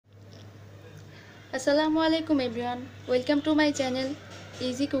আসসালামু আলাইকুম everyone, welcome to my channel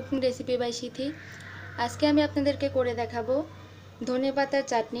easy cooking recipe by সিথি। আজকে আমি আপনাদেরকে করে দেখাবো ধনেপাতার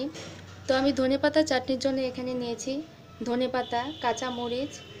চাটনি। তো আমি ধনেপাতার চাটনির জন্য এখানে নিয়েছি ধনেপাতা, কাঁচা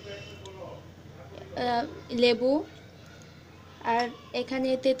মরিচ, লেবু, আর এখানে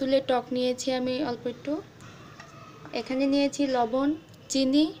তেঁতুলের টক নিয়েছি আমি অল্প একটু। এখানে নিয়েছি লবণ,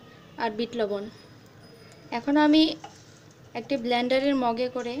 চিনি আর বিট লবণ। এখন আমি একটি ব্লেন্ডারের মগে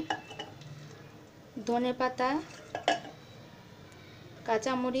করে ধনেপাতা,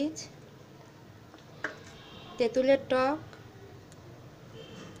 কাঁচামরিচ, তেঁতুলের টক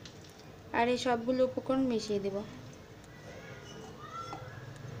আর এই সবগুলো উপকরণ মিশিয়ে দেব।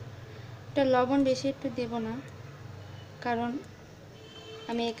 এটা লবণ বেশি একটু দেব না, কারণ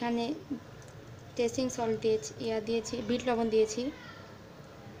আমি এখানে টেস্টিং সল্ট দিয়েছি, বিট লবণ দিয়েছি।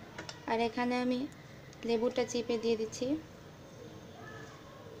 আর এখানে আমি লেবুটা চিপে দিয়ে দিচ্ছি।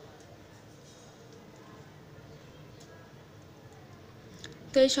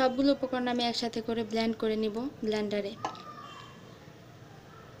 তো এই সবগুলো উপকরণ আমি একসাথে করে ব্লেন্ড করে নিব ব্লেন্ডারে।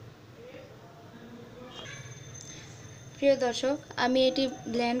 প্রিয় দর্শক, আমি এটি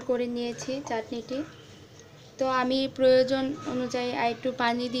ব্লেন্ড করে নিয়েছি চাটনিটি। তো আমি প্রয়োজন অনুযায়ী আর একটু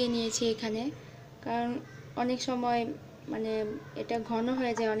পানি দিয়ে নিয়েছি এখানে, কারণ অনেক সময় মানে এটা ঘন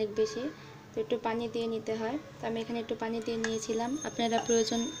হয়ে যায় অনেক বেশি, তো একটু পানি দিয়ে নিতে হয়। তো আমি এখানে একটু পানি দিয়ে নিয়েছিলাম, আপনারা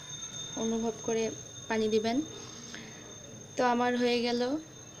প্রয়োজন অনুভব করে পানি দিবেন। তো আমার হয়ে গেল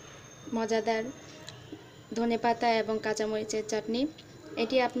মজাদার ধনেপাতা এবং কাঁচামরিচের চাটনি।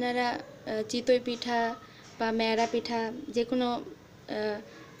 এটি আপনারা চিতই পিঠা বা মেয়রা পিঠা, যে কোনো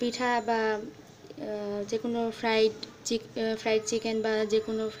পিঠা বা যে কোনো ফ্রাইড চিকেন বা যে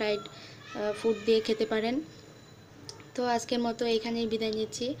কোনো ফ্রাইড ফুড দিয়ে খেতে পারেন। তো আজকের মতো এখানেই বিদায়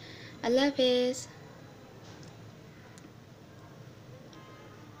নিচ্ছি। আল্লাহ হাফেজ।